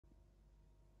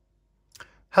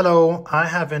Hello, I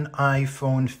have an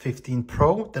iPhone 15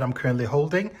 Pro that I'm currently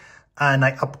holding, and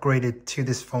I upgraded to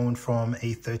this phone from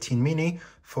a 13 mini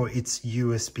for its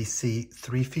USB-C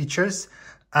 3 features.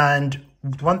 And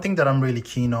one thing that I'm really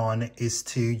keen on is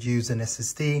to use an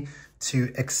SSD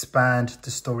to expand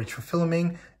the storage for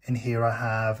filming. And here I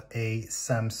have a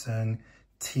Samsung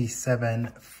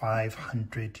T7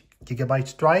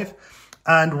 500GB drive.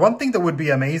 And one thing that would be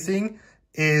amazing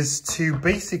is to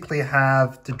basically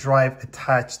have the drive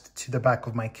attached to the back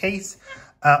of my case.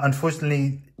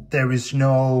 Unfortunately, there is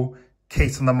no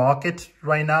case on the market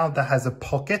right now that has a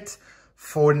pocket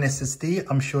for an SSD.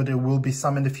 I'm sure there will be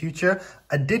some in the future.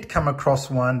 I did come across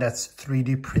one that's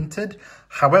 3D printed.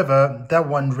 However, that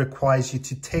one requires you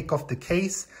to take off the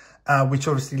case, which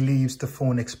obviously leaves the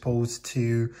phone exposed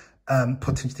to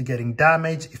potentially getting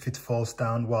damaged if it falls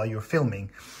down while you're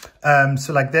filming.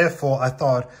 Therefore, I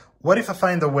thought, what if I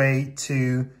find a way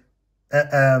to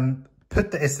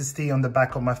put the SSD on the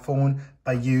back of my phone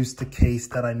by use the case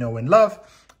that I know and love?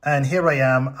 And here I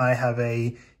am. I have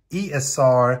a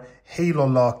ESR Halo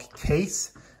Lock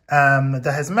case that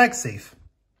has MagSafe.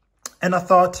 And I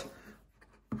thought,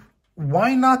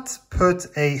 why not put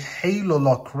a Halo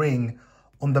Lock ring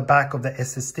on the back of the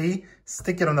SSD,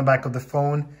 stick it on the back of the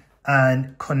phone,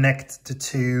 and connect the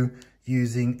two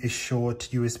using a short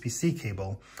USB-C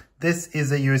cable. This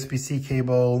is a USB-C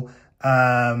cable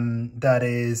that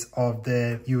is of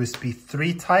the USB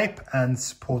 3 type and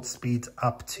supports speeds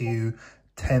up to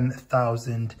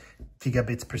 10,000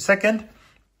 gigabits per second.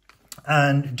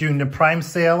 And during the Prime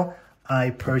sale, I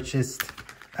purchased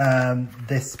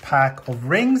this pack of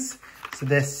rings. So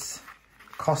this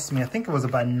cost me, I think it was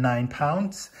about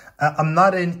 £9. I'm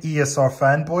not an ESR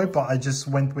fanboy, but I just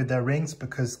went with their rings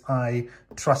because I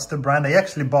trust the brand. I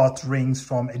actually bought rings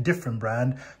from a different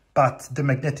brand, but the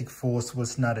magnetic force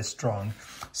was not as strong.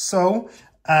 So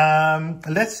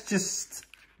let's just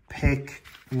pick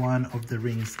one of the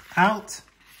rings out.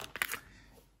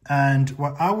 And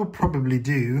what I would probably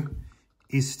do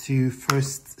is to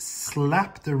first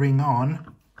slap the ring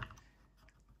on,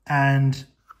 and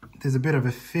there's a bit of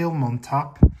a film on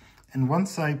top. And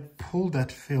once I pull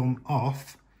that film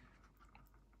off,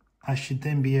 I should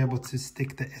then be able to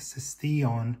stick the SSD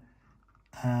on,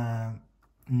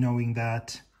 knowing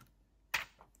that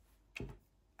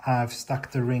I've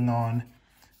stuck the ring on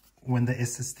when the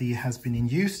SSD has been in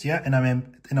use. Yeah, and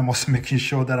I'm also making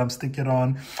sure that I'm sticking it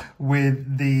on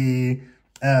with the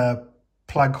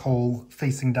plug hole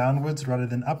facing downwards rather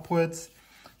than upwards.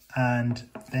 And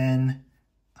then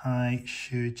I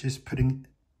should just put in,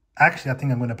 actually, I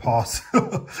think I'm going to pause.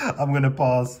 I'm going to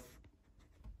pause.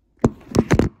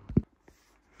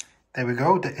 There we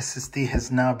go. The SSD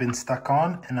has now been stuck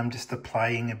on, and I'm just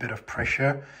applying a bit of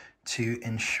pressure to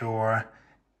ensure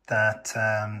that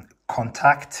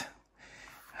contact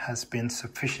has been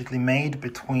sufficiently made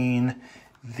between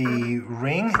the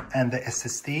ring and the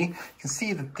SSD. You can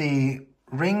see that the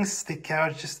rings stick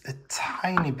out just a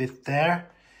tiny bit there,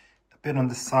 a bit on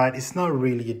the side. It's not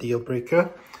really a deal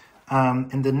breaker.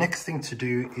 And the next thing to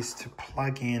do is to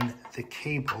plug in the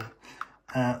cable.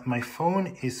 My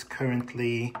phone is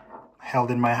currently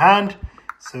held in my hand,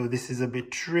 so this is a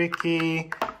bit tricky.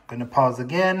 I'm gonna pause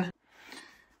again.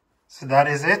 So that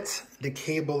is it. The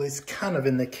cable is kind of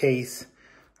in the case,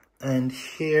 and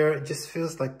here it just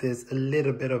feels like there's a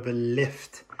little bit of a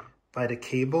lift by the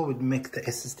cable, which makes the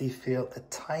SSD feel a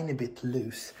tiny bit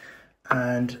loose.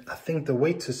 And I think the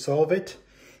way to solve it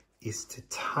is to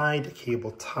tie the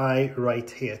cable tie right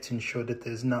here to ensure that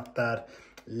there's not that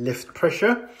lift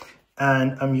pressure.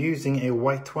 And I'm using a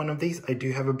white one of these. I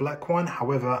do have a black one.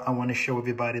 However, I want to show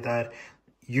everybody that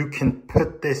you can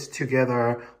put this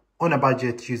together on a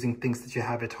budget using things that you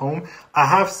have at home. I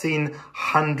have seen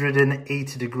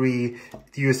 180-degree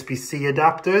USB-C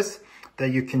adapters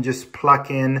that you can just plug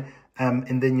in,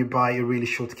 and then you buy a really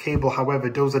short cable.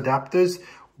 However, those adapters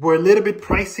were a little bit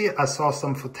pricey. I saw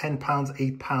some for £10,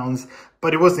 £8,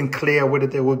 but it wasn't clear whether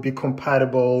they would be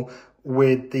compatible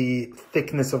with the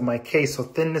thickness of my case or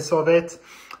thinness of it.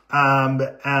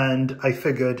 And I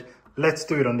figured, let's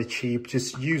do it on the cheap.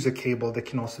 Just use a cable that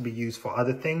can also be used for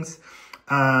other things.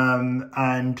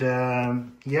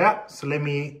 Yeah, so let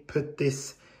me put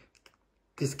this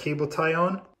cable tie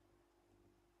on.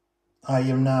 I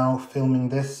am now filming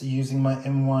this using my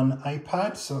M1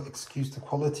 iPad, so excuse the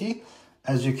quality.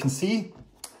 As you can see,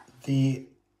 the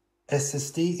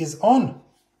SSD is on.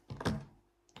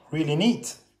 Really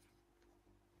neat.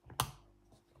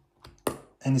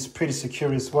 And it's pretty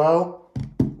secure as well.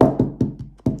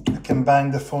 I can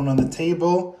bang the phone on the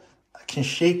table. I can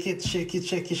shake it, shake it,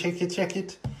 shake it, shake it, shake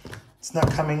it. It's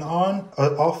not coming on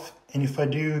or off. And if I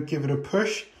do give it a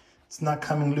push, It's not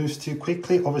coming loose too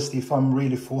quickly. Obviously, if I'm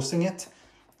really forcing it,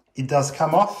 it does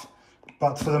come off.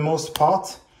 But for the most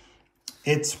part,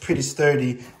 it's pretty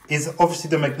sturdy. Obviously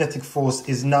the magnetic force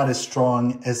is not as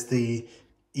strong as the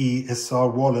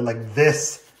ESR wallet. Like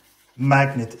this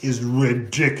magnet is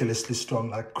ridiculously strong,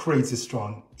 like crazy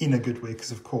strong, in a good way,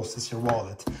 because of course it's your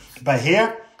wallet. But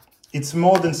here, it's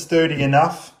more than sturdy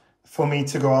enough for me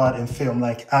to go out and film.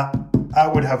 Like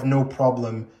I would have no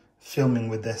problem filming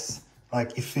with this.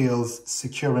 Like it feels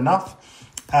secure enough.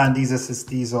 And these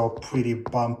SSDs are pretty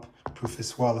bump proof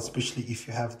as well, especially if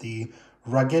you have the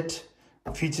rugged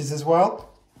features as well.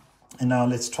 And now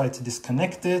let's try to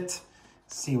disconnect it,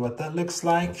 see what that looks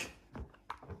like.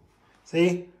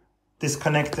 See,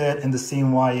 disconnected, and the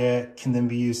same wire can then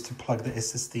be used to plug the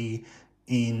SSD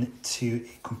into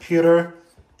a computer.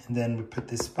 And then we put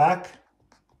this back.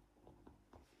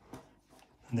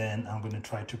 And then I'm going to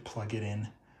try to plug it in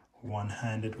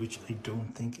one-handed, which I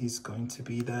don't think is going to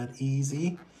be that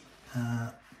easy,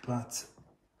 but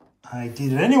I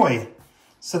did it anyway.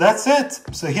 So that's it.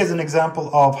 So here's an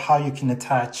example of how you can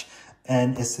attach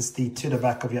an SSD to the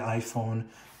back of your iPhone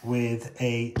with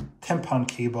a 10-pound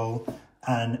cable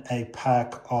and a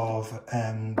pack of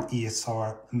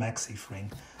ESR MagSafe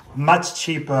ring. Much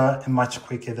cheaper and much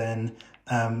quicker than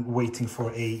waiting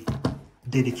for a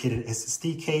dedicated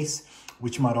SSD case,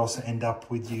 which might also end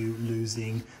up with you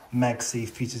losing MagSafe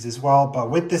features as well. But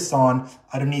with this on,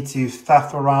 I don't need to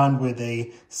faff around with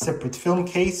a separate film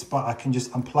case, but I can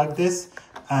just unplug this,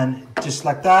 and just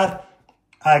like that,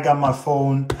 I got my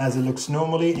phone as it looks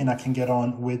normally, and I can get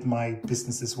on with my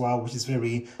business as well, which is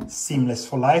very seamless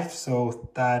for life. So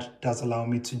that does allow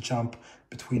me to jump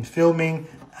between filming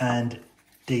and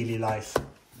daily life.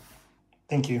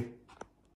 Thank you.